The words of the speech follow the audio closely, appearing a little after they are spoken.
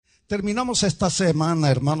Terminamos esta semana,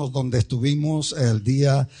 hermanos, donde estuvimos el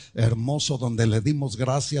día hermoso, donde le dimos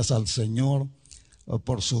gracias al Señor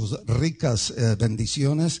por sus ricas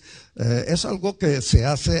bendiciones. Es algo que se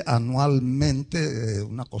hace anualmente,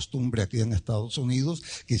 una costumbre aquí en Estados Unidos.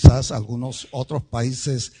 Quizás algunos otros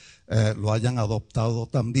países lo hayan adoptado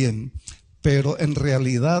también. Pero en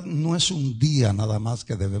realidad no es un día nada más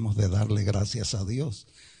que debemos de darle gracias a Dios.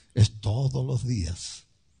 Es todos los días.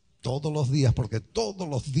 Todos los días, porque todos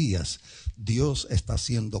los días Dios está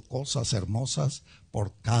haciendo cosas hermosas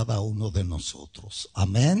por cada uno de nosotros.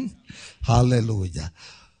 Amén. Aleluya.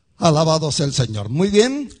 Alabado sea el Señor. Muy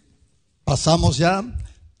bien, pasamos ya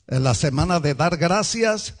en la semana de dar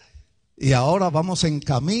gracias y ahora vamos en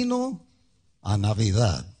camino a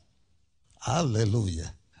Navidad.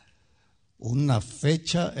 Aleluya. Una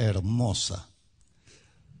fecha hermosa.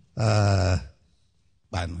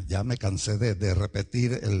 Bueno, ya me cansé de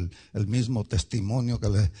repetir el mismo testimonio que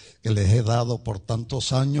les he dado por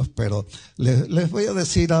tantos años, pero les voy a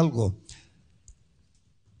decir algo.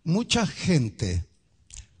 Mucha gente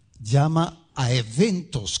llama a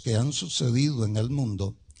eventos que han sucedido en el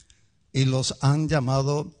mundo y los han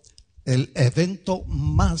llamado el evento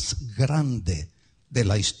más grande de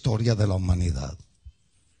la historia de la humanidad.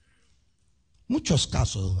 Muchos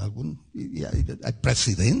casos, hay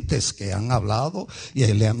presidentes que han hablado y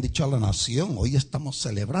le han dicho a la nación: hoy estamos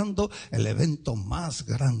celebrando el evento más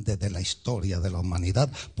grande de la historia de la humanidad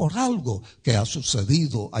por algo que ha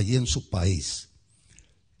sucedido allí en su país.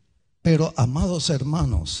 Pero, amados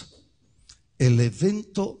hermanos, el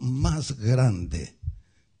evento más grande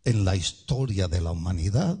en la historia de la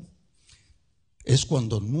humanidad es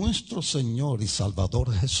cuando nuestro Señor y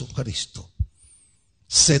Salvador Jesucristo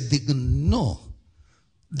se dignó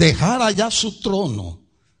dejar allá su trono,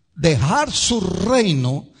 dejar su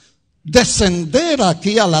reino, descender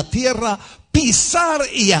aquí a la tierra, pisar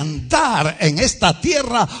y andar en esta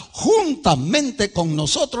tierra juntamente con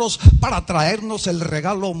nosotros para traernos el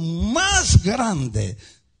regalo más grande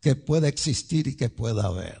que pueda existir y que pueda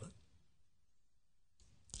haber.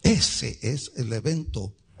 Ese es el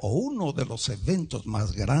evento o uno de los eventos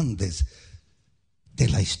más grandes de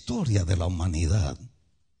la historia de la humanidad.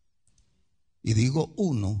 Y digo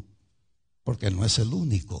uno porque no es el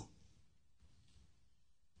único.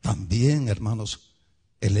 También, hermanos,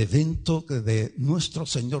 el evento de nuestro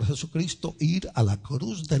Señor Jesucristo ir a la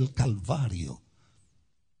cruz del Calvario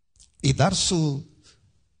y dar su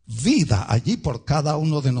vida allí por cada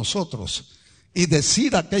uno de nosotros y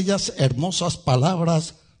decir aquellas hermosas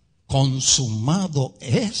palabras: consumado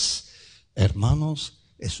es, hermanos,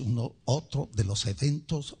 es otro de los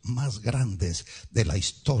eventos más grandes de la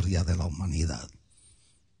historia de la humanidad.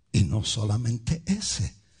 Y no solamente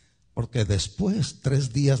ese, porque después,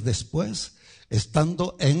 3 días después,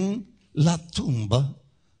 estando en la tumba,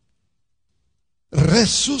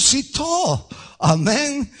 resucitó.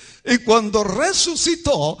 Amén. Y cuando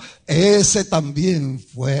resucitó, ese también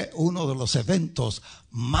fue uno de los eventos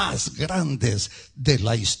más grandes de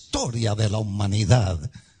la historia de la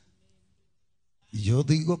humanidad. Yo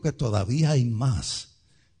digo que todavía hay más,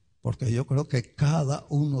 porque yo creo que cada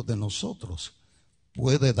uno de nosotros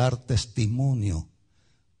puede dar testimonio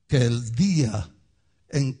que el día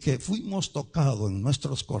en que fuimos tocados en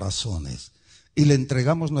nuestros corazones y le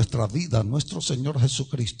entregamos nuestra vida a nuestro Señor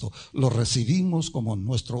Jesucristo, lo recibimos como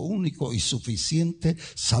nuestro único y suficiente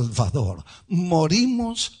Salvador.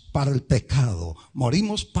 Morimos para el pecado,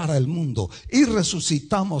 morimos para el mundo y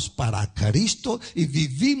resucitamos para Cristo y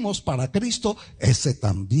vivimos para Cristo. Ese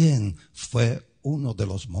también fue uno de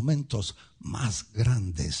los momentos más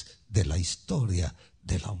grandes de la historia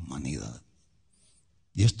de la humanidad.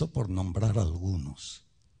 Y esto por nombrar algunos.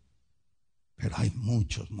 Pero hay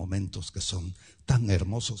muchos momentos que son tan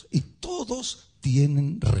hermosos y todos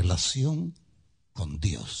tienen relación con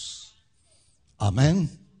Dios.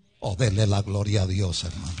 Amén. O dele la gloria a Dios,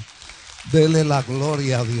 hermano. Dele la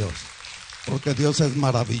gloria a Dios. Porque Dios es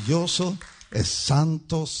maravilloso, es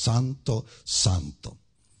santo, santo, santo.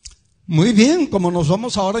 Muy bien, como nos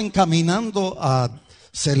vamos ahora encaminando a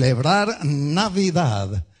celebrar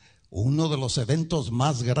Navidad, uno de los eventos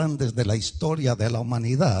más grandes de la historia de la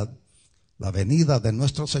humanidad, la venida de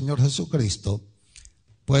nuestro Señor Jesucristo,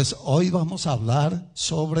 pues hoy vamos a hablar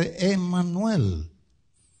sobre Emmanuel.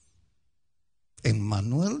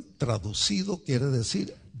 Emmanuel traducido quiere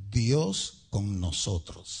decir Dios con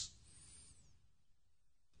nosotros.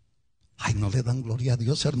 Ay, ¿no le dan gloria a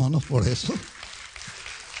Dios, hermanos, por eso?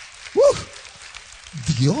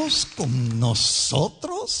 Dios con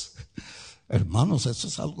nosotros. Hermanos, eso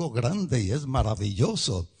es algo grande y es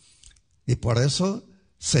maravilloso. Y por eso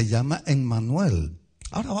se llama Emmanuel.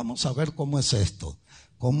 Ahora vamos a ver cómo es esto.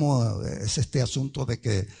 cómo es este asunto de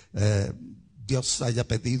que Dios haya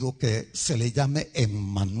pedido que se le llame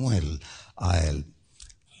Emmanuel a él.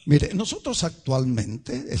 Mire, nosotros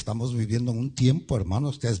actualmente estamos viviendo en un tiempo,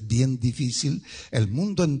 hermanos, que es bien difícil. El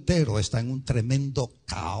mundo entero está en un tremendo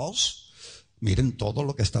caos. Miren todo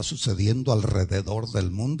lo que está sucediendo alrededor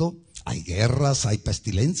del mundo. Hay guerras, hay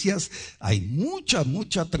pestilencias, hay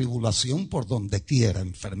mucha tribulación por donde quiera,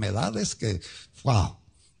 enfermedades que, wow,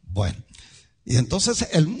 bueno. Y entonces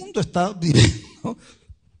el mundo está viviendo,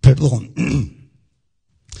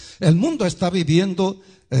 el mundo está viviendo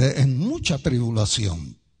en mucha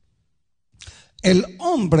tribulación. El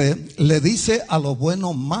hombre le dice a lo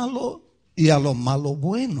bueno malo y a lo malo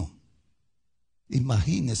bueno.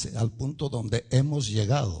 Imagínese al punto donde hemos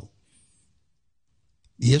llegado.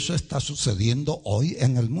 Y eso está sucediendo hoy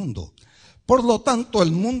en el mundo. Por lo tanto,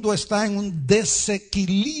 el mundo está en un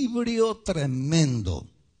desequilibrio tremendo.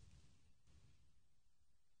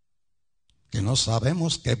 Que no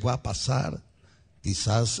sabemos qué va a pasar.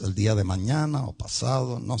 Quizás el día de mañana o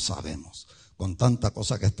pasado, no sabemos. Con tanta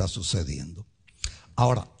cosa que está sucediendo.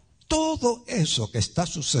 Ahora, todo eso que está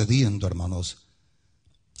sucediendo, hermanos,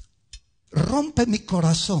 rompe mi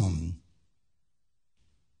corazón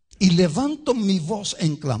y levanto mi voz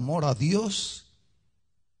en clamor a Dios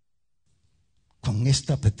con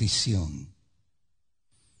esta petición.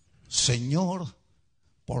 Señor,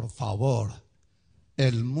 por favor,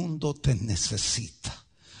 el mundo te necesita.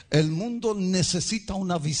 El mundo necesita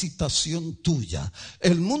una visitación tuya.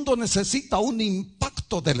 El mundo necesita un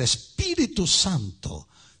impacto del Espíritu Santo.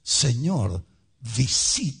 Señor,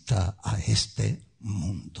 visita a este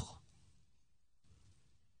mundo.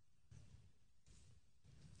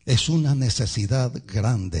 Es una necesidad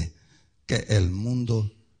grande que el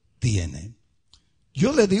mundo tiene.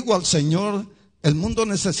 Yo le digo al Señor, el mundo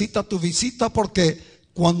necesita tu visita porque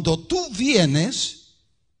cuando tú vienes,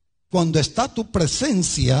 cuando está tu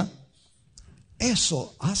presencia,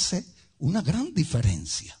 eso hace una gran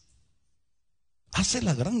diferencia. Hace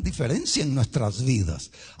la gran diferencia en nuestras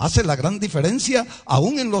vidas. Hace la gran diferencia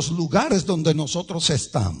aún en los lugares donde nosotros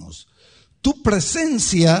estamos. Tu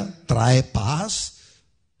presencia trae paz.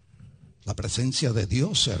 La presencia de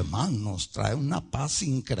Dios, hermanos, trae una paz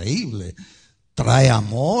increíble. Trae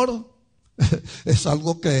amor. Es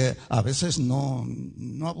algo que a veces no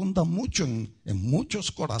abunda mucho en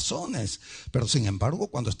muchos corazones. Pero sin embargo,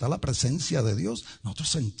 cuando está la presencia de Dios, nosotros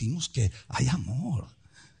sentimos que hay amor.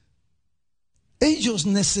 Ellos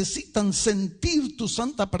necesitan sentir tu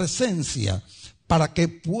santa presencia para que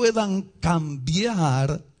puedan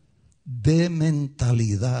cambiar de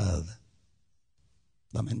mentalidad.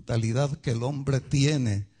 La mentalidad que el hombre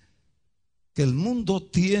tiene, que el mundo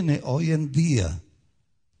tiene hoy en día,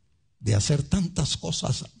 de hacer tantas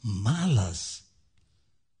cosas malas.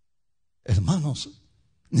 Hermanos,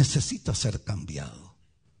 necesita ser cambiado.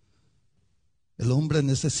 El hombre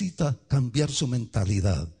necesita cambiar su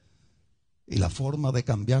mentalidad. Y la forma de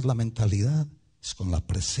cambiar la mentalidad es con la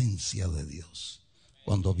presencia de Dios.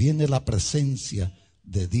 Cuando viene la presencia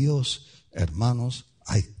de Dios, hermanos,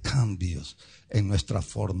 hay cambios en nuestra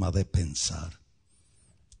forma de pensar.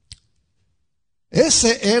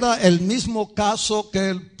 Ese era el mismo caso que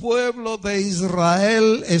el pueblo de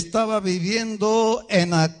Israel estaba viviendo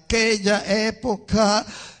en aquella época,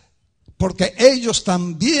 porque ellos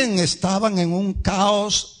también estaban en un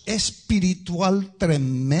caos espiritual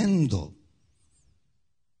tremendo.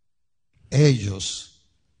 Ellos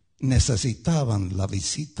necesitaban la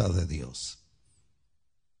visita de Dios.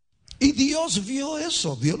 Y Dios vio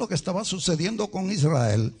eso, vio lo que estaba sucediendo con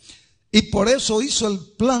Israel. Y por eso hizo el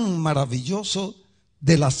plan maravilloso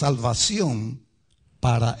de la salvación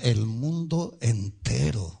para el mundo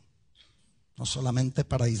entero. No solamente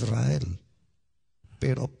para Israel,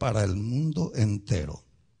 pero para el mundo entero.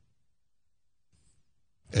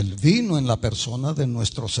 Él vino en la persona de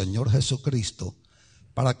nuestro Señor Jesucristo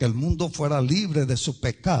para que el mundo fuera libre de su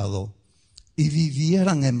pecado y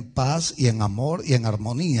vivieran en paz y en amor y en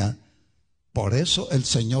armonía. Por eso el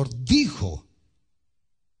Señor dijo: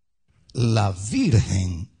 la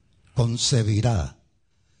Virgen concebirá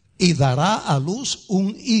y dará a luz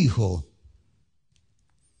un hijo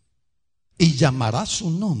y llamará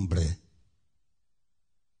su nombre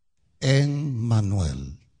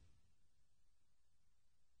Emmanuel.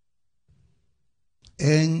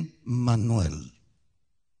 Emmanuel.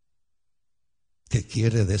 ¿Qué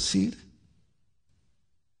quiere decir?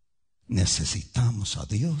 Necesitamos a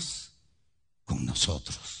Dios con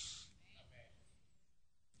nosotros.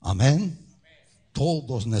 Amén.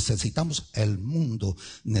 Todos necesitamos, el mundo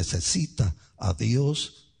necesita a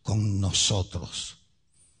Dios con nosotros.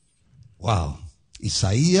 Wow.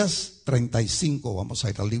 Isaías 35, vamos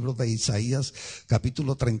a ir al libro de Isaías,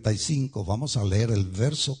 capítulo 35, vamos a leer el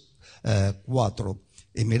verso 4.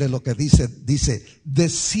 Y mire lo que dice,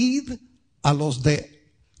 decid a los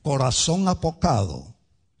de corazón apocado,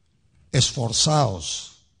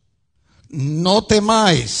 esforzaos, no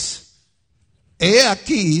temáis, he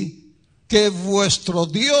aquí que vuestro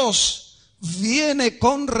Dios viene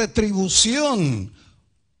con retribución,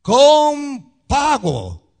 con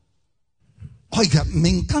pago. Oiga, me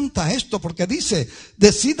encanta esto porque dice,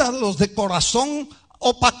 decid a los de corazón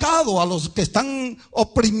opacado, a los que están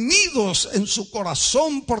oprimidos en su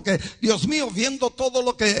corazón, porque Dios mío, viendo todo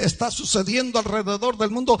lo que está sucediendo alrededor del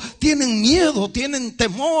mundo, tienen miedo, tienen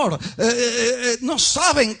temor, no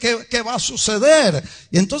saben qué va a suceder,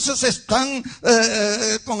 y entonces están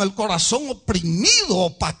con el corazón oprimido,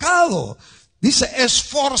 opacado. Dice,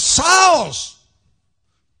 esforzaos,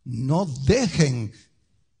 no dejen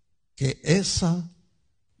que esa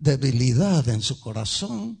debilidad en su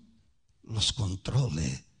corazón los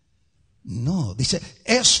controle. No, dice,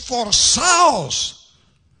 esforzaos,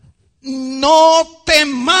 no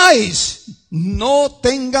temáis, no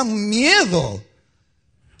tengan miedo.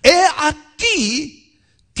 He aquí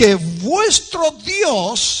que vuestro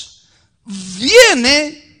Dios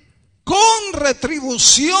viene con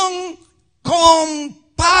retribución,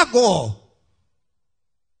 con pago.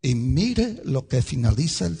 Y mire lo que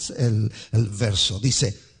finaliza el verso.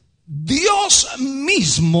 Dice, Dios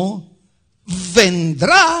mismo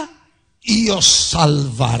vendrá y os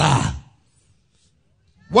salvará.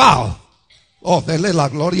 Wow. Oh, denle la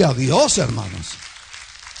gloria a Dios, hermanos.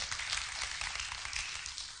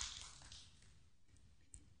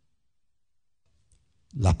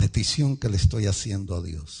 La petición que le estoy haciendo a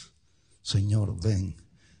Dios: Señor, ven,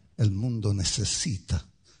 el mundo necesita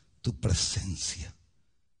tu presencia.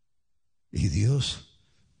 Y Dios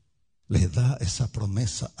le da esa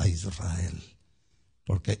promesa a Israel,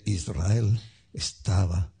 porque Israel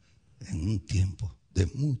estaba en un tiempo de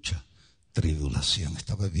mucha tribulación,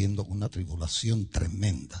 estaba viviendo una tribulación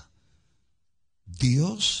tremenda.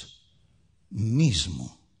 Dios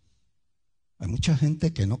mismo. Hay mucha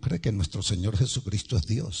gente que no cree que nuestro Señor Jesucristo es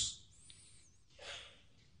Dios.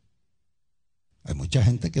 Hay mucha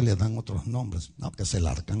gente que le dan otros nombres, no, que es el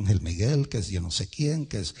arcángel Miguel, que es yo no sé quién,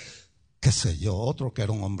 que es qué sé yo, otro que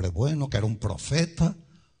era un hombre bueno, que era un profeta.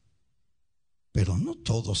 Pero no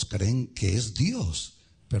todos creen que es Dios.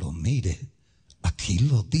 Pero mire, aquí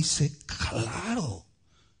lo dice claro,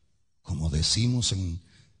 como decimos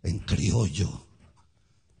en criollo,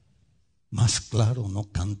 más claro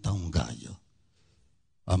no canta un gallo.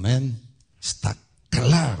 Amén. Está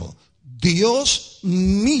claro. Dios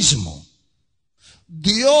mismo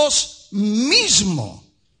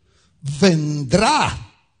vendrá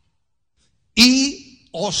y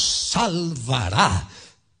os salvará.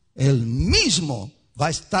 Él mismo va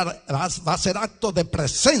a ser acto de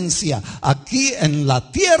presencia aquí en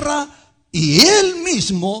la tierra, y Él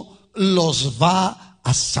mismo los va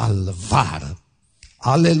a salvar.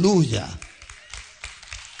 Aleluya.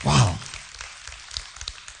 Wow.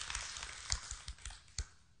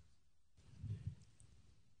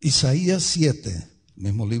 Isaías 7,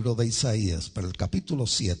 mismo libro de Isaías, pero el capítulo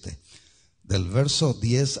 7, del verso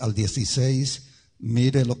 10 al 16,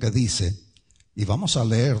 mire lo que dice. Y vamos a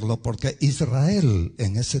leerlo porque Israel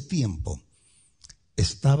en ese tiempo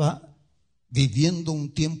estaba viviendo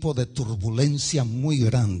un tiempo de turbulencia muy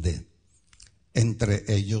grande entre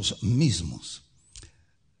ellos mismos.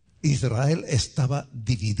 Israel estaba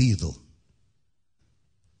dividido.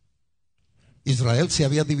 Israel se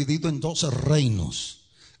había dividido en 2 reinos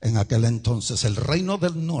en aquel entonces. El reino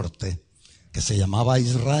del norte, que se llamaba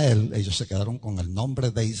Israel, ellos se quedaron con el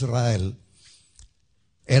nombre de Israel.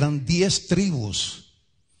 Eran 10 tribus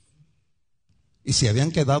y se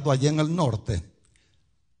habían quedado allí en el norte.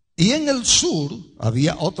 Y en el sur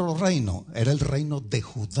había otro reino, era el reino de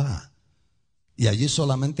Judá. Y allí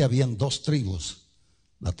solamente habían 2 tribus,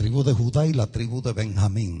 la tribu de Judá y la tribu de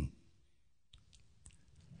Benjamín.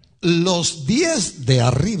 Los 10 de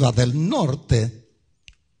arriba del norte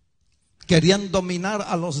querían dominar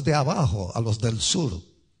a los de abajo, a los del sur,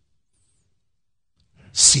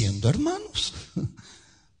 siendo hermanos,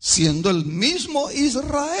 siendo el mismo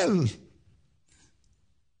Israel.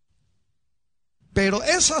 Pero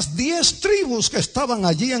esas 10 tribus que estaban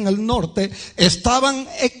allí en el norte estaban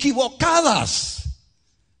equivocadas,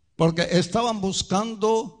 porque estaban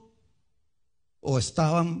buscando o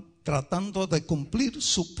estaban tratando de cumplir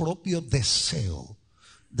su propio deseo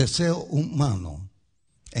humano.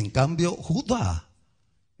 En cambio, Judá,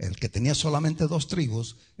 el que tenía solamente 2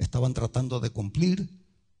 tribus, estaban tratando de cumplir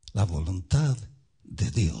la voluntad de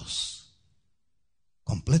Dios.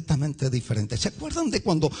 completamente diferente. ¿Se acuerdan de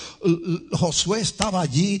cuando Josué estaba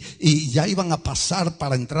allí y ya iban a pasar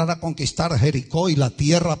para entrar a conquistar Jericó y la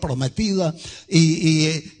tierra prometida? Y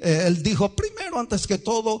él dijo, primero, antes que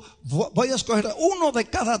todo, voy a escoger uno de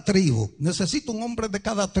cada tribu. Necesito un hombre de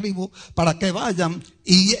cada tribu para que vayan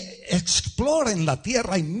y exploren la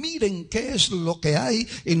tierra y miren qué es lo que hay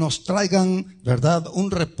y nos traigan, ¿verdad?,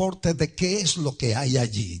 un reporte de qué es lo que hay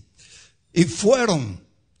allí. Y fueron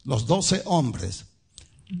los 12 hombres.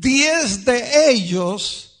 10 de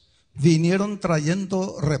ellos vinieron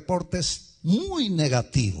trayendo reportes muy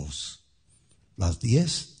negativos. Las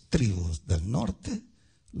 10 tribus del norte,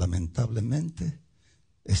 lamentablemente,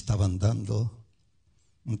 estaban dando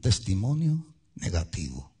un testimonio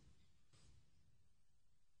negativo.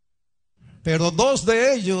 Pero 2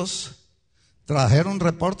 de ellos trajeron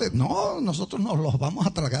reportes. No, nosotros nos los vamos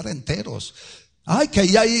a tragar enteros. Ay, que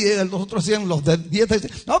allí hay, los otros decían, los de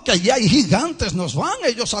 10, no, que allí hay gigantes, nos van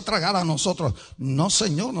ellos a tragar a nosotros. No,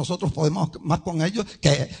 Señor, nosotros podemos más con ellos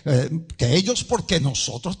que ellos, porque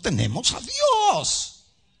nosotros tenemos a Dios.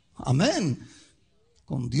 Amén.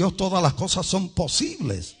 Con Dios todas las cosas son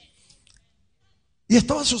posibles. Y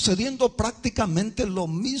estaba sucediendo prácticamente lo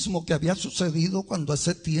mismo que había sucedido cuando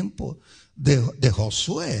ese tiempo de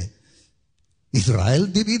Josué.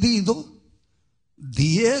 Israel dividido,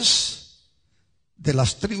 10 de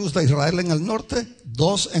las tribus de Israel en el norte,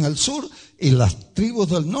 2 en el sur, y las tribus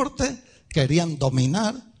del norte querían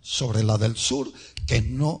dominar sobre la del sur, que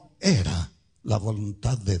no era la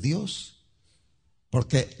voluntad de Dios,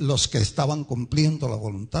 porque los que estaban cumpliendo la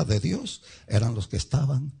voluntad de Dios eran los que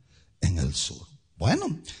estaban en el sur.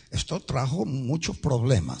 Bueno, esto trajo muchos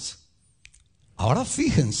problemas. Ahora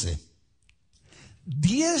fíjense,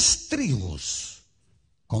 10 tribus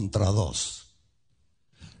contra 2.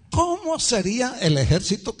 ¿Cómo sería el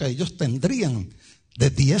ejército que ellos tendrían de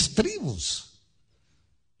 10 tribus?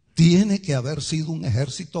 Tiene que haber sido un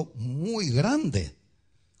ejército muy grande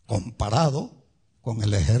comparado con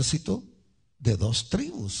el ejército de 2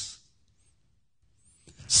 tribus.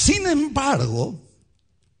 Sin embargo,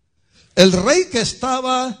 el rey que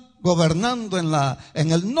estaba gobernando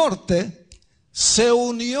en el norte se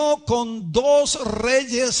unió con 2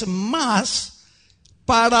 reyes más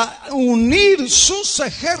para unir sus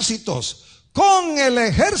ejércitos con el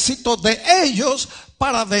ejército de ellos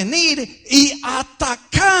para venir y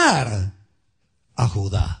atacar a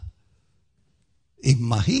Judá.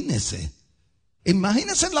 Imagínense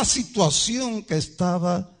la situación que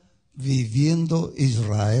estaba viviendo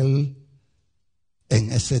Israel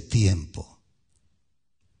en ese tiempo.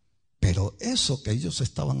 Pero eso que ellos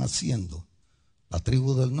estaban haciendo, la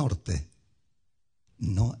tribu del norte,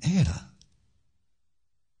 no era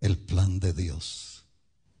el plan de Dios.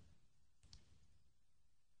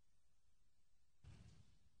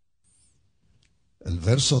 El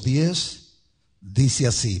verso 10 dice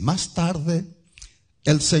así: más tarde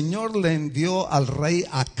el Señor le envió al rey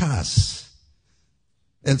Acaz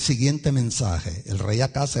el siguiente mensaje. El rey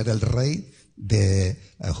Acaz era el rey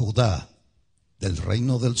de Judá, del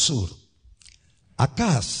reino del sur.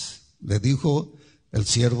 Acaz, le dijo el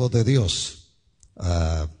siervo de Dios,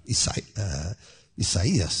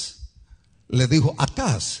 Isaías, le dijo: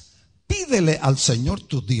 Acaz, pídele al Señor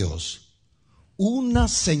tu Dios una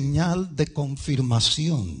señal de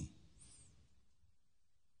confirmación.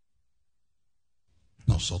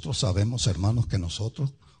 Nosotros sabemos, hermanos, que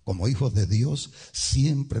nosotros, como hijos de Dios,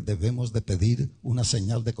 siempre debemos de pedir una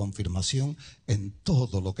señal de confirmación en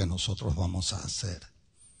todo lo que nosotros vamos a hacer.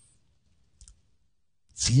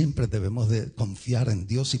 Siempre debemos de confiar en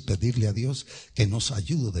Dios y pedirle a Dios que nos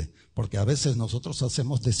ayude, porque a veces nosotros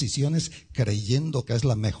hacemos decisiones creyendo que es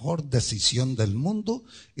la mejor decisión del mundo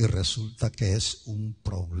y resulta que es un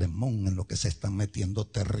problemón en lo que se están metiendo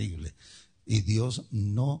terrible. Y Dios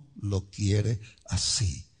no lo quiere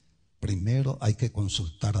así. Primero hay que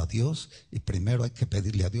consultar a Dios y primero hay que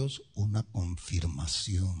pedirle a Dios una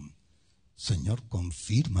confirmación. Señor,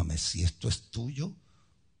 confírmame si esto es tuyo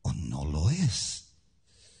o no lo es.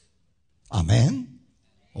 Amén.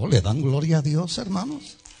 ¿O le dan gloria a Dios,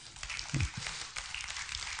 hermanos?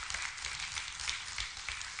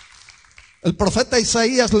 El profeta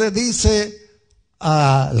Isaías le dice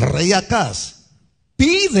al rey Acaz: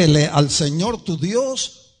 pídele al Señor tu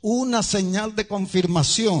Dios una señal de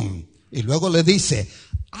confirmación. Y luego le dice: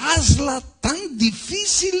 hazla tan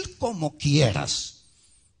difícil como quieras.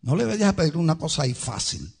 No le vayas a pedir una cosa ahí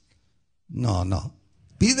fácil. No.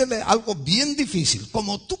 Pídele algo bien difícil,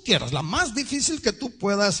 como tú quieras, la más difícil que tú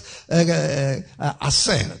puedas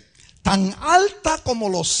hacer. Tan alta como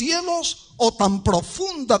los cielos o tan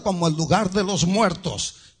profunda como el lugar de los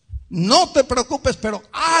muertos. No te preocupes, pero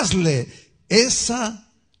hazle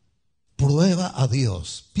esa prueba a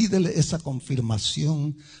Dios, pídele esa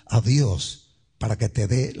confirmación a Dios para que te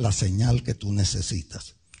dé la señal que tú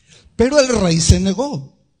necesitas. Pero el rey se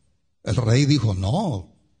negó. El rey dijo,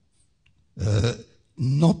 no,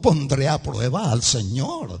 no pondré a prueba al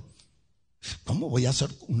Señor. ¿Cómo voy a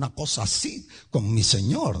hacer una cosa así con mi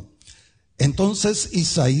Señor? Entonces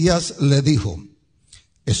Isaías le dijo,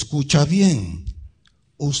 escucha bien,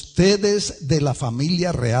 ustedes de la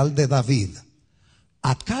familia real de David,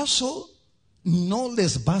 ¿acaso no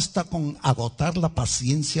les basta con agotar la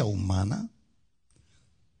paciencia humana?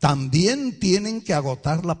 ¿También tienen que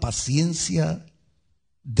agotar la paciencia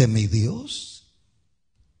de mi Dios?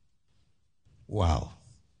 Wow.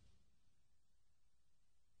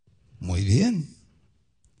 Muy bien.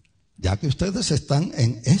 Ya que ustedes están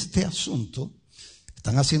en este asunto,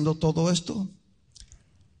 están haciendo todo esto,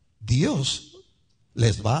 Dios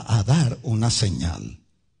les va a dar una señal.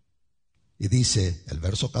 Y dice el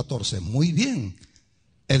verso 14, muy bien,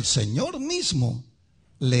 el Señor mismo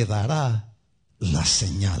le dará la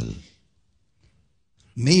señal.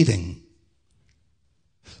 Miren,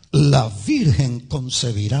 la Virgen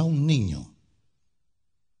concebirá un niño,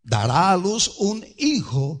 dará a luz un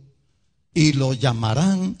hijo y lo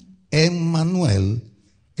llamarán Emmanuel,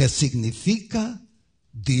 que significa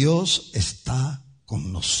Dios está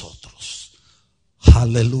con nosotros.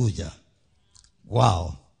 Aleluya.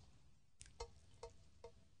 Wow.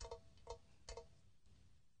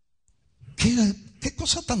 Qué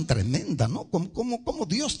cosa tan tremenda, ¿no? Cómo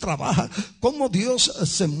Dios trabaja, cómo Dios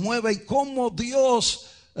se mueve y cómo Dios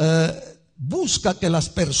busca que las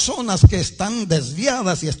personas que están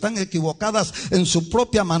desviadas y están equivocadas en su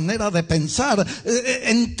propia manera de pensar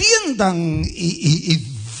entiendan y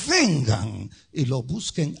vengan y lo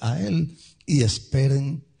busquen a Él y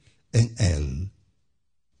esperen en Él.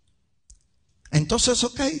 Entonces,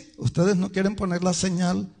 ok, ustedes no quieren poner la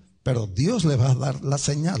señal, pero Dios le va a dar la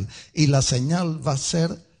señal. Y la señal va a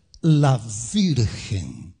ser la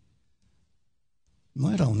Virgen.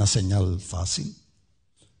 No era una señal fácil,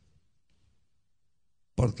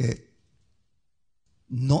 porque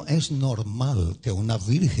no es normal que una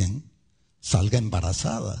virgen salga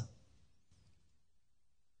embarazada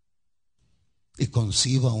y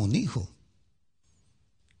conciba un hijo.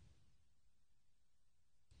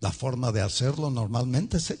 La forma de hacerlo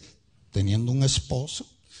normalmente es teniendo un esposo.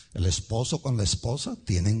 El esposo con la esposa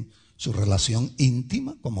tienen su relación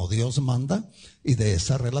íntima como Dios manda, y de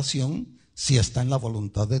esa relación, si está en la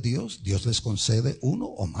voluntad de Dios, Dios les concede uno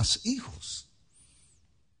o más hijos.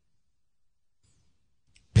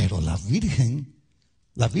 Pero la virgen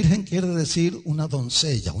quiere decir una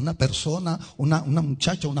doncella, una persona, una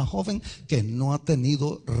muchacha, una joven que no ha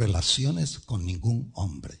tenido relaciones con ningún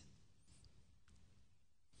hombre.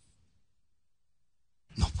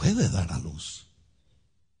 No puede dar a luz.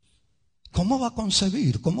 ¿Cómo va a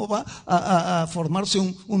concebir? ¿Cómo va a formarse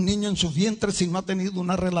un niño en su vientre si no ha tenido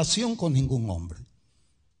una relación con ningún hombre?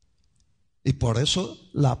 Y por eso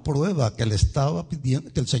la prueba que le estaba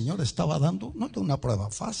pidiendo, que el Señor estaba dando, no era una prueba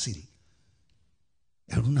fácil.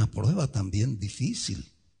 Era una prueba también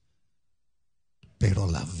difícil. Pero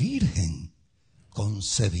la Virgen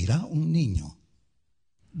concebirá un niño,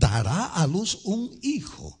 dará a luz un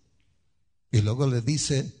hijo. Y luego le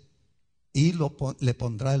dice, y le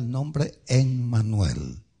pondrá el nombre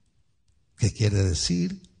Emmanuel, que quiere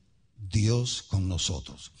decir Dios con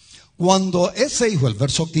nosotros. Cuando ese hijo, el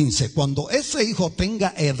verso 15, cuando ese hijo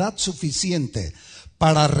tenga edad suficiente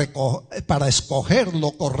para escoger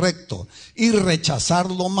lo correcto y rechazar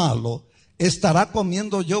lo malo, estará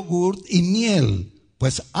comiendo yogur y miel,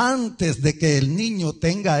 pues antes de que el niño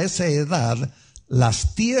tenga esa edad,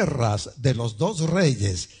 las tierras de los dos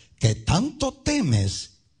reyes que tanto temes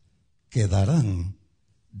quedarán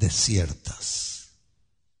desiertas.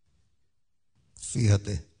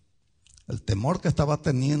 Fíjate, el temor que estaba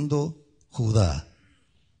teniendo Judá,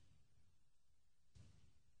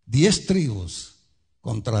 10 tribus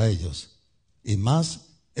contra ellos, y más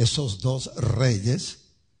esos 2 reyes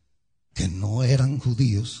que no eran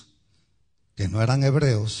judíos, que no eran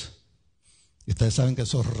hebreos. Y ustedes saben que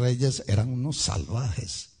esos reyes eran unos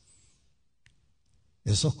salvajes.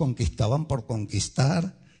 Esos conquistaban por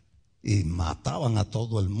conquistar y mataban a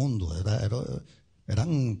todo el mundo.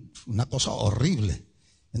 Eran una cosa horrible.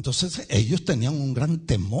 Entonces ellos tenían un gran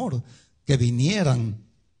temor que vinieran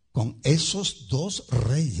con esos 2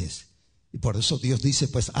 reyes. Y por eso Dios dice,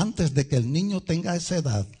 pues antes de que el niño tenga esa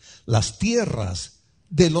edad, las tierras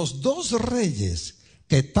de los 2 reyes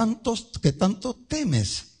que tanto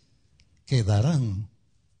temes quedarán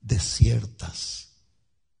desiertas.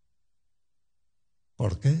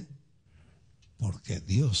 ¿Por qué? porque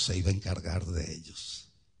Dios se iba a encargar de ellos.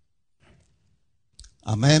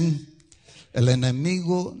 Amén. El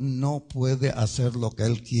enemigo no puede hacer lo que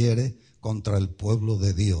él quiere contra el pueblo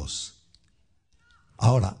de Dios.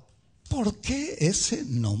 Ahora, ¿por qué ese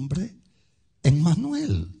nombre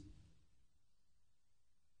Emmanuel?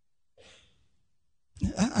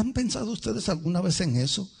 ¿Han pensado ustedes alguna vez en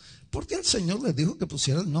eso? ¿Por qué el Señor les dijo que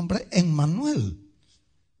pusiera el nombre Emmanuel?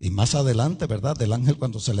 Y más adelante, ¿verdad? El ángel,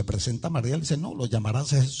 cuando se le presenta a María, le dice: no, lo llamarás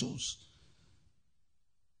Jesús.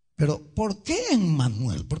 Pero ¿por qué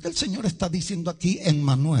Emmanuel? ¿Por qué el Señor está diciendo aquí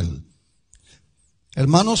Emmanuel?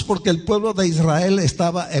 Hermanos, porque el pueblo de Israel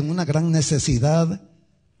estaba en una gran necesidad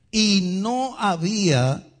y no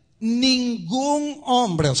había ningún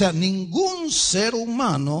hombre, o sea, ningún ser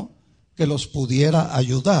humano que los pudiera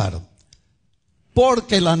ayudar.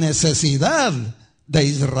 Porque la necesidad de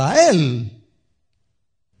Israel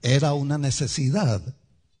era una necesidad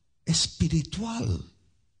espiritual.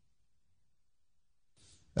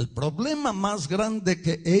 El problema más grande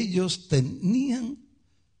que ellos tenían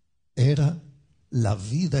era la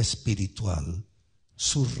vida espiritual,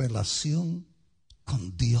 su relación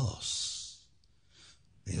con Dios.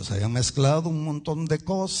 Ellos habían mezclado un montón de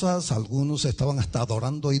cosas, algunos estaban hasta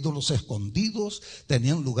adorando ídolos escondidos,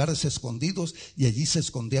 tenían lugares escondidos y allí se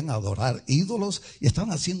escondían a adorar ídolos y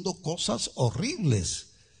estaban haciendo cosas horribles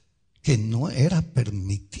que no era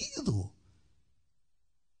permitido.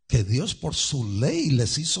 Que Dios por su ley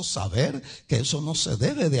les hizo saber que eso no se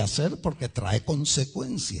debe de hacer porque trae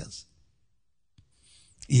consecuencias.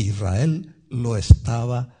 Y Israel lo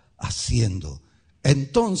estaba haciendo.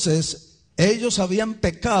 Entonces, ellos habían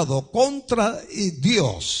pecado contra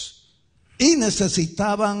Dios y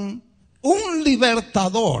necesitaban un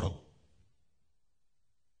libertador.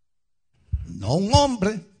 No un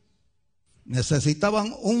hombre,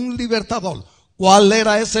 necesitaban un libertador. ¿Cuál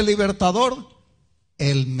era ese libertador?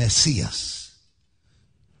 El Mesías.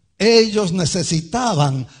 Ellos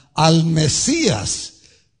necesitaban al Mesías,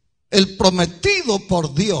 el prometido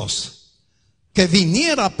por Dios, que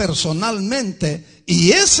viniera personalmente,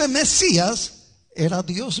 y ese Mesías era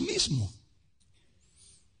Dios mismo.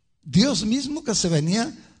 Dios mismo que se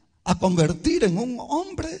venía a convertir en un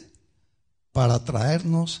hombre para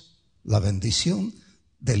traernos la bendición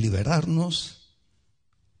de liberarnos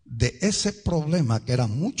de ese problema que era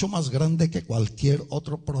mucho más grande que cualquier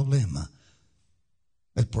otro problema,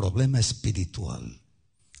 el problema espiritual.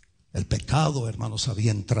 El pecado, hermanos,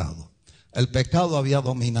 había entrado, el pecado había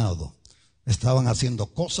dominado, estaban haciendo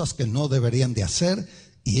cosas que no deberían de hacer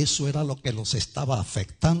y eso era lo que los estaba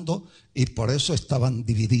afectando y por eso estaban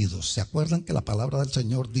divididos. ¿Se acuerdan que la palabra del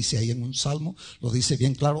Señor dice ahí en un salmo, lo dice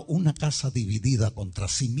bien claro: una casa dividida contra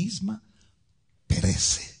sí misma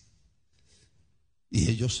perece? Y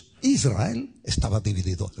ellos, Israel, estaba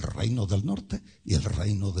dividido, el reino del norte y el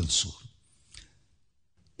reino del sur.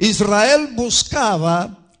 Israel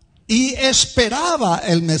buscaba y esperaba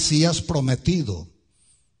el Mesías prometido.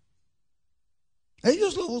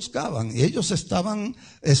 Ellos lo buscaban y ellos estaban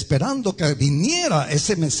esperando que viniera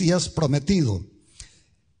ese Mesías prometido.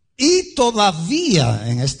 Y todavía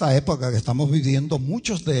en esta época que estamos viviendo,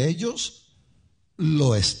 muchos de ellos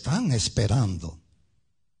lo están esperando.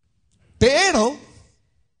 Pero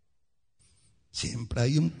siempre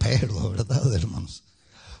hay un pero, ¿verdad, hermanos?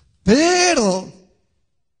 Pero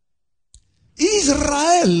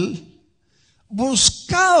Israel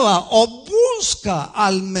buscaba o busca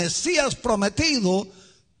al Mesías prometido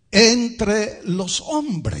entre los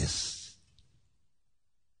hombres.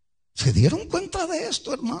 ¿Se dieron cuenta de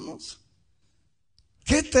esto, hermanos?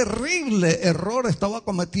 Qué terrible error estaba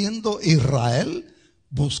cometiendo Israel,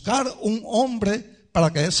 buscar un hombre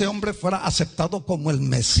para que ese hombre fuera aceptado como el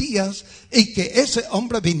Mesías y que ese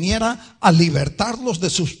hombre viniera a libertarlos de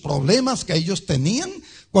sus problemas que ellos tenían,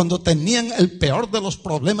 cuando tenían el peor de los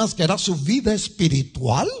problemas, que era su vida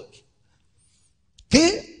espiritual.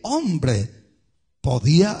 ¿Qué hombre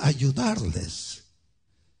podía ayudarles?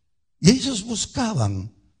 Y ellos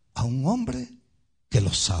buscaban a un hombre que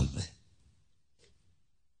los salve.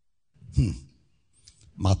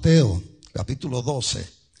 Mateo capítulo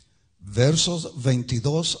 12, versos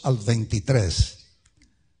 22 al 23.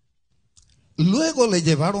 Luego le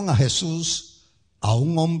llevaron a Jesús a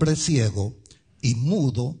un hombre ciego y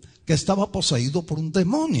mudo que estaba poseído por un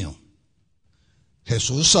demonio.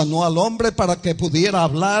 Jesús sanó al hombre para que pudiera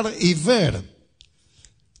hablar y ver.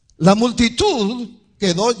 La multitud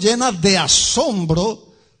quedó llena de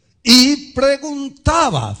asombro y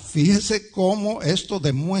preguntaba. Fíjese cómo esto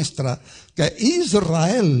demuestra que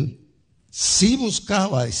Israel sí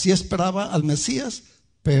buscaba y sí esperaba al Mesías,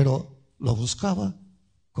 pero lo buscaba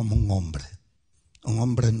como un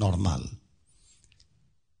hombre normal.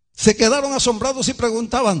 se quedaron asombrados y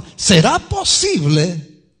preguntaban: ¿será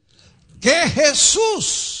posible que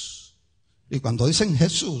Jesús? Y cuando dicen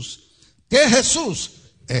Jesús, ¿qué Jesús?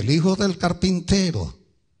 El hijo del carpintero,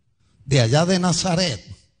 de allá de Nazaret,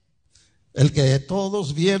 el que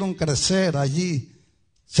todos vieron crecer allí.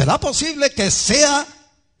 ¿Será posible que sea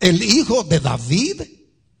el hijo de David,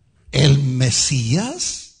 el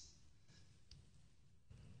Mesías?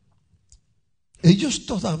 Ellos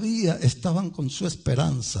todavía estaban con su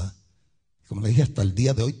esperanza. Como le dije, hasta el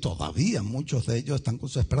día de hoy todavía muchos de ellos están con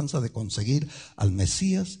su esperanza de conseguir al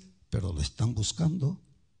Mesías, pero lo están buscando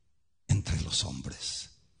entre los hombres.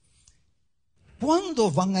 ¿Cuándo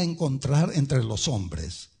van a encontrar entre los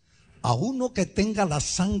hombres a uno que tenga la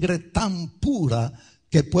sangre tan pura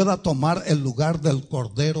que pueda tomar el lugar del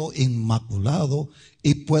Cordero Inmaculado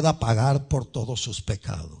y pueda pagar por todos sus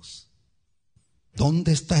pecados?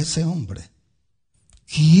 ¿Dónde está ese hombre?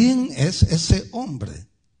 ¿Quién es ese hombre?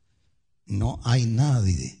 No hay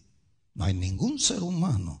nadie, no hay ningún ser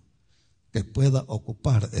humano que pueda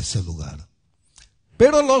ocupar ese lugar.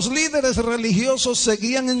 Pero los líderes religiosos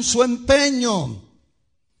seguían en su empeño.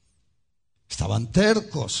 Estaban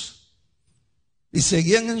tercos y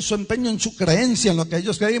seguían en su empeño, en su creencia, en lo que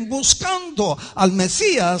ellos creían, buscando al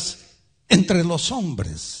Mesías entre los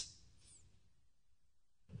hombres.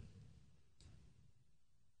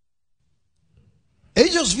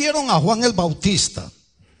 Ellos vieron a Juan el Bautista,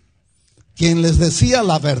 quien les decía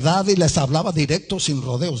la verdad y les hablaba directo, sin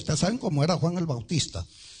rodeos. Ustedes saben cómo era Juan el Bautista.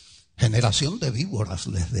 Generación de víboras,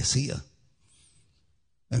 les decía.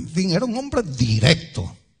 En fin, era un hombre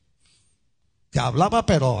directo, que hablaba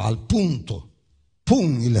pero al punto.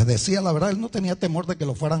 ¡Pum! Y les decía la verdad. Él no tenía temor de que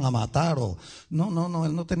lo fueran a matar. No,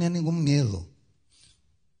 él no tenía ningún miedo.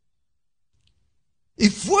 Y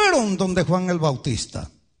fueron donde Juan el Bautista.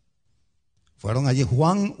 Fueron allí.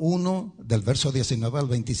 Juan 1, del verso 19 al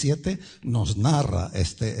 27, nos narra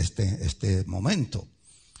este momento.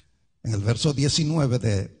 En el verso 19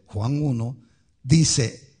 de Juan 1,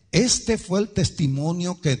 dice: este fue el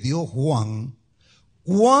testimonio que dio Juan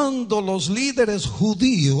cuando los líderes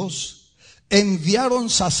judíos enviaron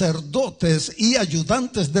sacerdotes y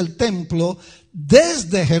ayudantes del templo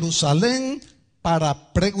desde Jerusalén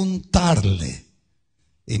para preguntarle.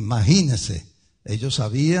 Imagínense, ellos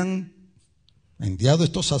habían enviado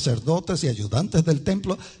estos sacerdotes y ayudantes del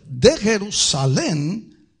templo de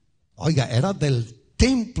Jerusalén. Oiga, era del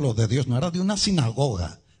templo de Dios, no era de una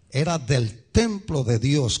sinagoga, era del templo de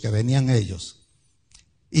Dios que venían ellos.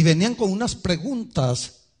 Y venían con unas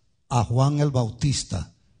preguntas a Juan el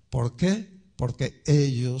Bautista. ¿Por qué? Porque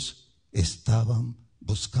ellos estaban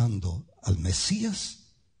buscando al Mesías,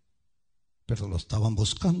 pero lo estaban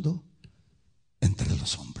buscando entre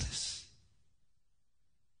los hombres.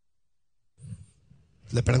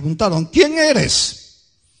 Le preguntaron: ¿quién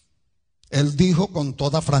eres? Él dijo con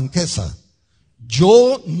toda franqueza: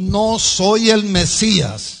 yo no soy el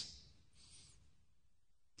Mesías.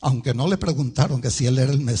 Aunque no le preguntaron que si él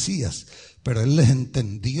era el Mesías, pero él les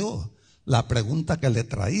entendió la pregunta que le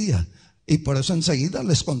traía. Y por eso enseguida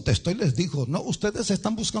les contestó y les dijo: no, ustedes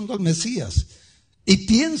están buscando al Mesías y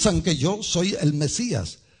piensan que yo soy el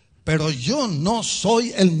Mesías, pero yo no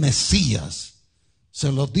soy el Mesías.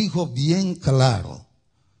 Se lo dijo bien claro.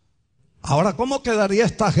 Ahora, ¿cómo quedaría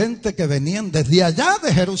esta gente que venían desde allá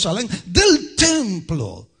de Jerusalén, del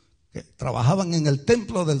templo, que trabajaban en el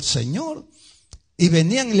templo del Señor, y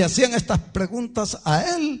venían y le hacían estas preguntas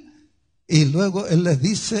a él, y luego él les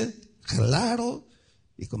dice claro,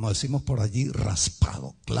 y como decimos por allí,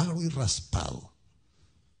 raspado, claro y raspado: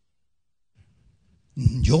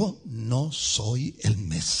 yo no soy el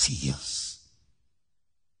Mesías.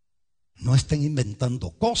 No estén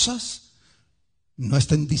inventando cosas. No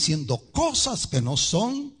estén diciendo cosas que no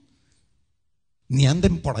son, ni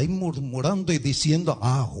anden por ahí murmurando y diciendo: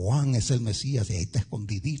 Juan es el Mesías y ahí está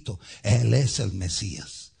escondidito, él es el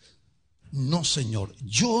Mesías. No, señor,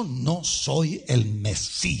 yo no soy el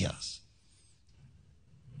Mesías.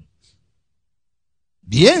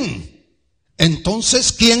 Bien,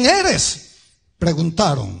 entonces, ¿quién eres?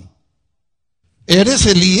 Preguntaron. ¿Eres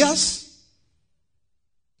Elías?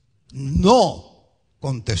 No,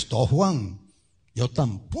 contestó Juan. Yo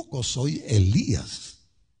tampoco soy Elías.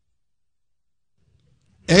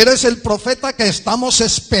 ¿Eres el profeta que estamos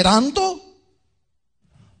esperando?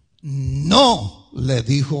 No, le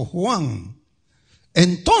dijo Juan.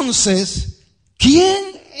 Entonces, ¿quién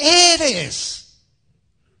eres?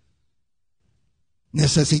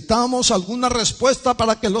 Necesitamos alguna respuesta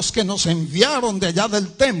para que los que nos enviaron de allá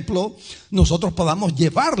del templo, nosotros podamos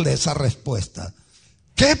llevarle esa respuesta.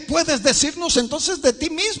 ¿Qué puedes decirnos entonces de ti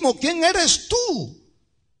mismo? ¿Quién eres tú?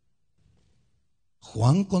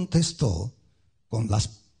 Juan contestó con las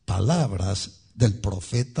palabras del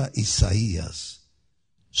profeta Isaías: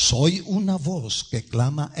 soy una voz que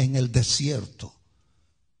clama en el desierto,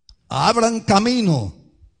 abran camino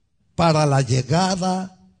para la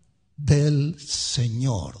llegada del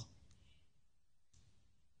Señor.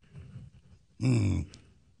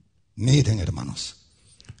 Miren, hermanos,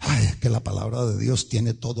 es que la palabra de Dios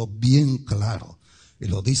tiene todo bien claro, y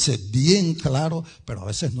lo dice bien claro, pero a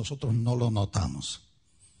veces nosotros no lo notamos.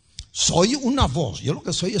 Soy una voz, yo lo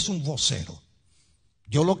que soy es un vocero.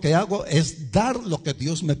 Yo lo que hago es dar lo que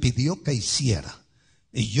Dios me pidió que hiciera,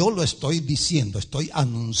 y yo lo estoy diciendo, estoy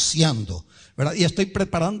anunciando, ¿verdad? Y estoy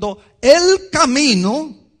preparando el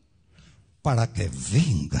camino para que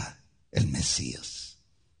venga el Mesías.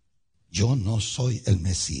 Yo no soy el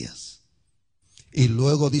Mesías. Y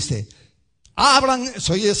luego dice,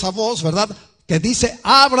 soy esa voz, ¿verdad?, que dice,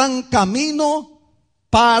 abran camino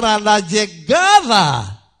para la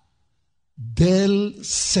llegada del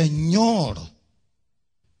Señor.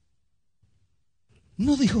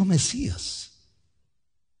 No dijo Mesías,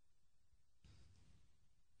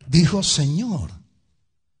 dijo Señor.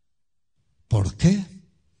 ¿Por qué?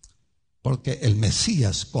 Porque el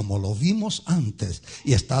Mesías, como lo vimos antes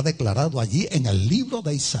y está declarado allí en el libro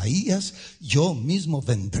de Isaías, yo mismo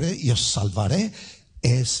vendré y os salvaré,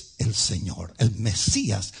 es el Señor. El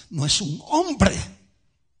Mesías no es un hombre,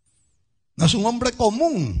 no es un hombre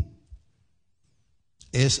común,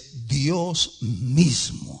 es Dios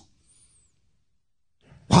mismo.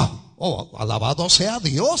 ¡Wow! Oh, alabado sea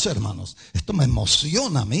Dios, hermanos. Esto me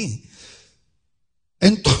emociona a mí.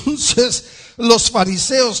 Entonces los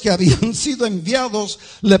fariseos que habían sido enviados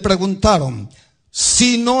le preguntaron,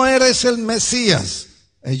 si no eres el Mesías.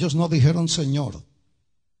 Ellos no dijeron Señor,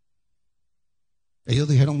 ellos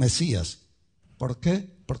dijeron Mesías. ¿Por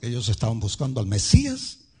qué? Porque ellos estaban buscando al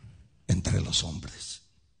Mesías entre los hombres.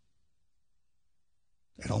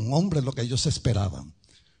 Era un hombre lo que ellos esperaban.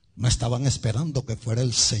 No estaban esperando que fuera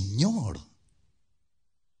el Señor.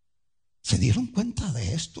 ¿Se dieron cuenta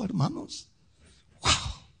de esto, hermanos? ¡Wow!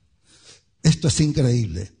 Esto es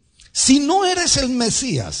increíble. Si no eres el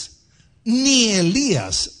Mesías, ni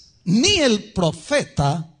Elías, ni el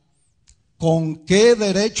profeta, ¿con qué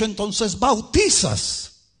derecho entonces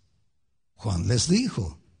bautizas? Juan les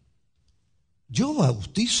dijo, yo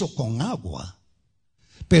bautizo con agua,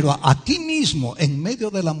 pero aquí mismo, en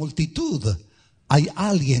medio de la multitud, hay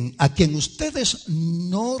alguien a quien ustedes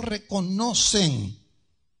no reconocen.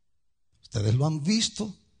 Ustedes lo han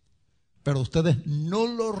visto, pero ustedes no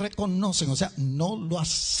lo reconocen, o sea, no lo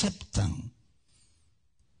aceptan.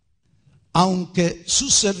 Aunque su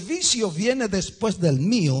servicio viene después del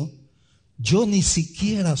mío, yo ni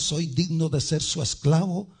siquiera soy digno de ser su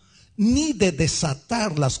esclavo, ni de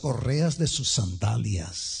desatar las correas de sus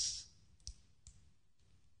sandalias.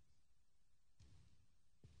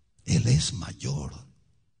 Él es mayor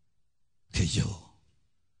que yo,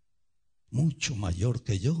 mucho mayor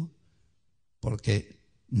que yo, porque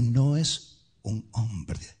no es un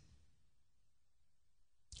hombre.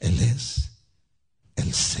 Él es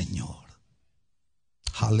el Señor.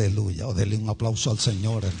 Aleluya. O denle un aplauso al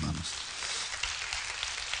Señor, hermanos.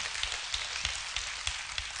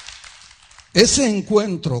 Ese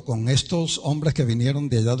encuentro con estos hombres que vinieron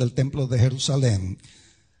de allá del templo de Jerusalén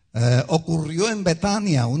ocurrió en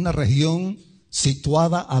Betania, una región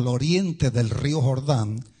situada al oriente del río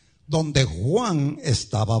Jordán, donde Juan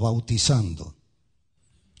estaba bautizando.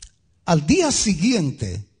 Al día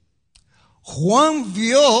siguiente, Juan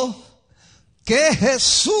vio que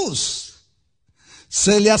Jesús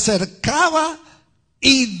se le acercaba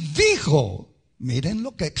y dijo, miren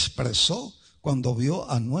lo que expresó cuando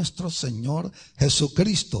vio a nuestro Señor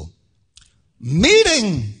Jesucristo.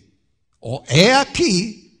 Miren, o he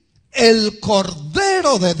aquí, el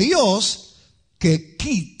Cordero de Dios que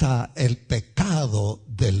quita el pecado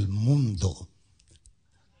del mundo.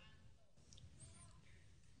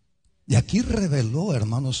 Y aquí reveló,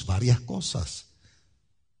 hermanos, varias cosas.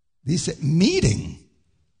 Dice, miren,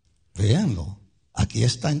 véanlo, aquí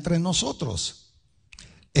está entre nosotros.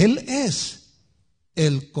 Él es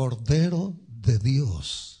el Cordero de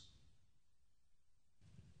Dios,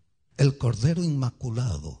 el Cordero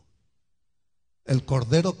Inmaculado, el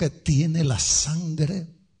Cordero que tiene la sangre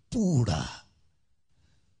pura,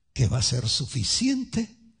 que va a ser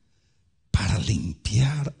suficiente para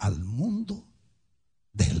limpiar al mundo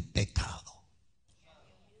del pecado.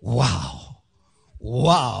 ¡Wow!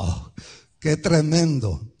 ¡Wow! ¡Qué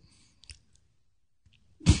tremendo!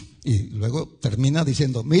 Y luego termina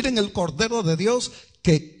diciendo, miren el Cordero de Dios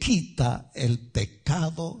que quita el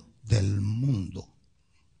pecado del mundo.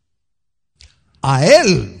 A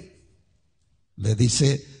Él Le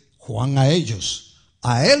dice Juan a ellos.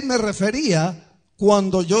 A él me refería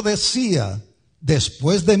cuando yo decía,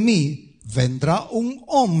 después de mí vendrá un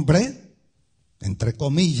hombre, entre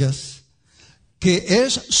comillas, que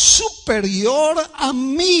es superior a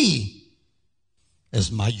mí,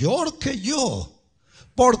 es mayor que yo,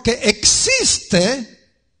 porque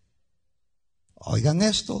existe, oigan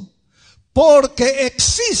esto, porque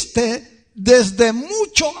existe desde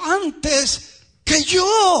mucho antes que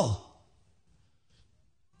yo.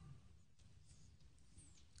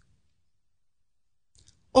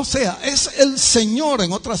 O sea, es el Señor,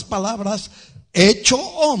 en otras palabras, hecho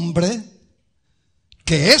hombre,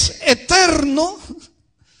 que es eterno.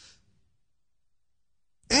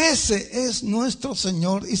 Ese es nuestro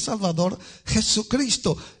Señor y Salvador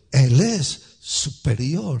Jesucristo. Él es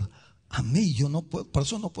superior a mí. Yo no puedo, por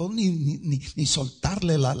eso no puedo ni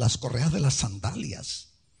soltarle las correas de las sandalias.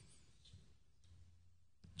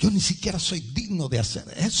 Yo ni siquiera soy digno de hacer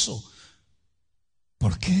eso.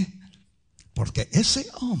 ¿Por qué? Porque ese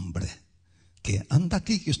hombre que anda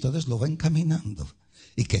aquí, que ustedes lo ven caminando,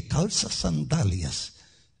 y que calza sandalias,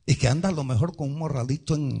 y que anda a lo mejor con un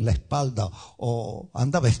morralito en la espalda, o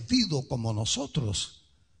anda vestido como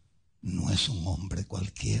nosotros, no es un hombre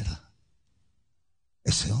cualquiera.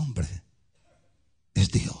 Ese hombre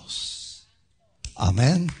es Dios.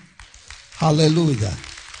 Amén. Aleluya.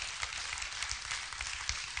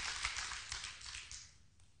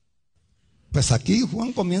 Pues aquí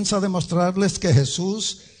Juan comienza a demostrarles que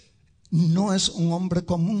Jesús no es un hombre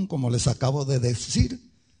común, como les acabo de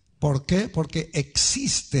decir. ¿Por qué? Porque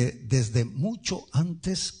existe desde mucho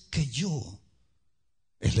antes que yo.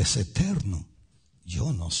 Él es eterno.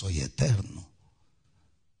 Yo no soy eterno.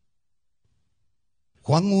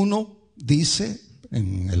 Juan 1 dice,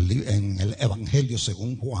 en el Evangelio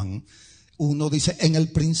según Juan 1 dice, en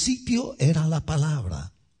el principio era la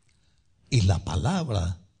palabra, y la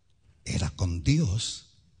palabra era con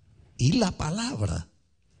Dios, y la palabra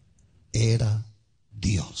era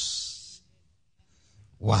Dios.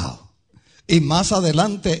 Wow. Y más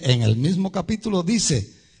adelante en el mismo capítulo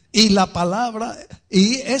dice, y la palabra,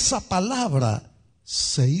 y esa palabra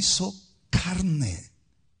se hizo carne,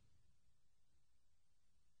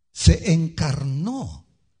 se encarnó,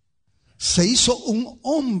 se hizo un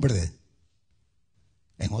hombre.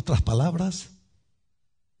 En otras palabras,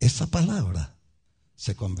 esa palabra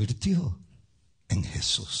se convirtió en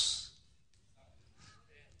Jesús.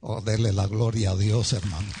 Oh, dele la gloria a Dios,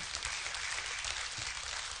 hermano.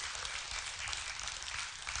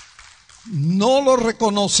 No lo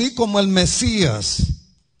reconocí como el Mesías.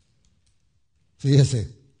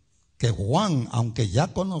 Fíjese que Juan, aunque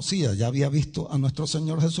ya conocía, ya había visto a nuestro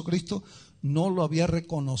Señor Jesucristo, no lo había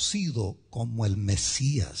reconocido como el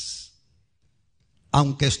Mesías.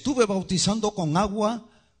 Aunque estuve bautizando con agua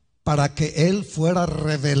para que Él fuera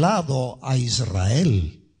revelado a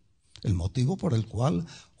Israel. El motivo por el cual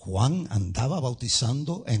Juan andaba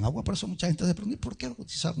bautizando en agua. Por eso mucha gente se pregunta, ¿por qué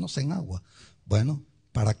bautizarnos en agua? Bueno,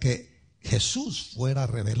 para que Jesús fuera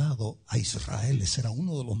revelado a Israel. Ese era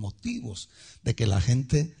uno de los motivos de que la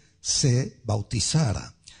gente se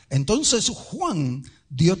bautizara. Entonces Juan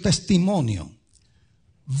dio testimonio.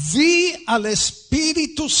 Vi al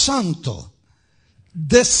Espíritu Santo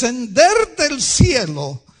descender del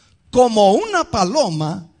cielo como una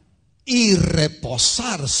paloma y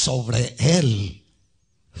reposar sobre él.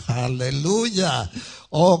 Aleluya.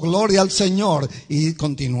 Oh, gloria al Señor. Y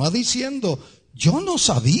continúa diciendo, yo no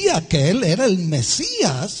sabía que él era el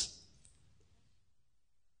Mesías.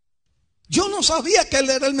 Yo no sabía que él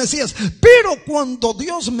era el Mesías. Pero cuando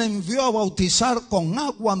Dios me envió a bautizar con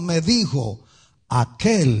agua, me dijo,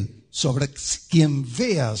 aquel sobre quien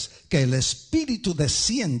veas que el Espíritu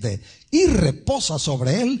desciende y reposa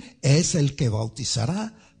sobre él, es el que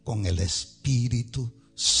bautizará con el Espíritu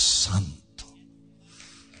Santo.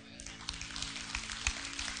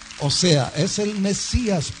 O sea, es el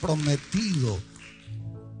Mesías prometido.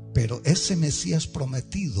 Pero ese Mesías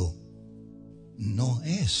prometido no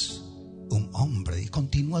es un hombre. Y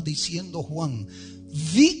continúa diciendo Juan,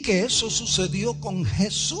 vi que eso sucedió con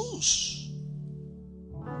Jesús.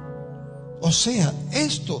 O sea,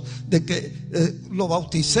 esto de que lo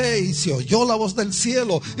bauticé y se oyó la voz del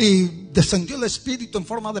cielo y descendió el Espíritu en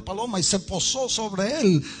forma de paloma y se posó sobre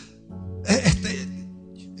él.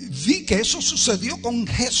 Vi que eso sucedió con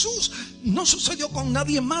Jesús. No sucedió con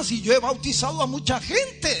nadie más. Y yo he bautizado a mucha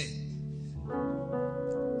gente.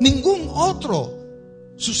 Ningún otro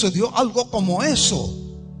sucedió algo como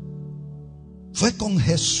eso. Fue con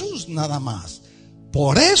Jesús nada más.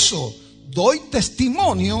 Por eso doy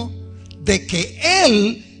testimonio de que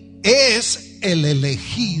Él es el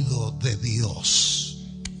elegido de Dios.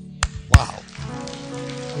 Wow.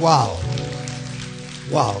 Wow.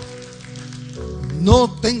 Wow.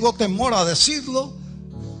 No tengo temor a decirlo,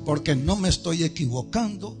 porque no me estoy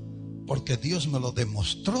equivocando, porque Dios me lo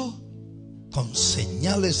demostró con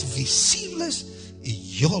señales visibles y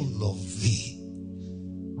yo lo vi.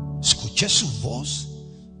 Escuché su voz,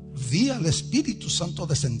 vi al Espíritu Santo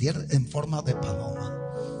descender en forma de paloma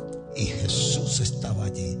y Jesús estaba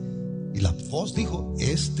allí. Y la voz dijo: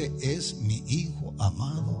 este es mi Hijo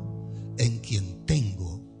amado, en quien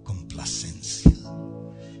tengo complacencia.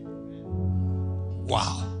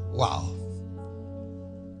 Wow, wow.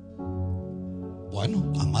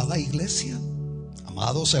 Bueno, amada iglesia,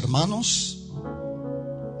 amados hermanos,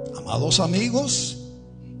 amados amigos,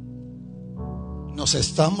 nos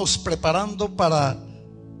estamos preparando para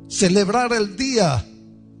celebrar el día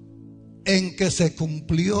en que se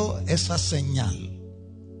cumplió esa señal.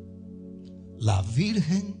 La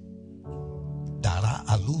Virgen dará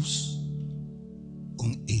a luz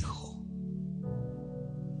un hijo.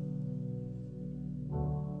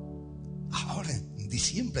 Ahora en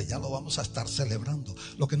diciembre ya lo vamos a estar celebrando,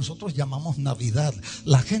 lo que nosotros llamamos Navidad.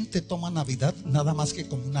 La gente toma Navidad nada más que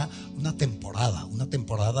como una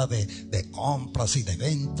temporada de compras y de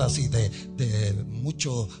ventas y de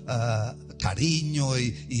mucho cariño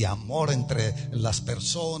y amor entre las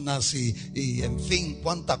personas y en fin,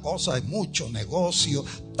 cuánta cosa, hay mucho negocio,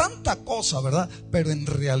 tanta cosa, ¿verdad? Pero en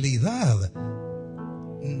realidad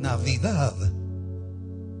Navidad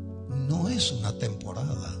no es una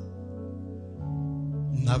temporada.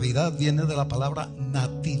 Navidad viene de la palabra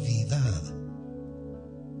natividad,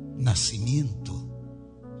 nacimiento.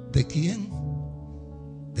 ¿De quién?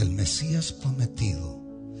 Del Mesías prometido.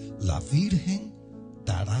 La Virgen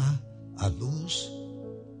dará a luz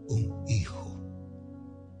un hijo.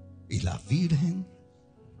 Y la Virgen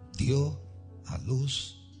dio a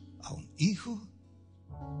luz a un hijo.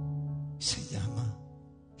 Se llama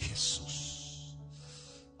Jesús.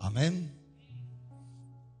 Amén.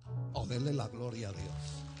 O dele la gloria a Dios.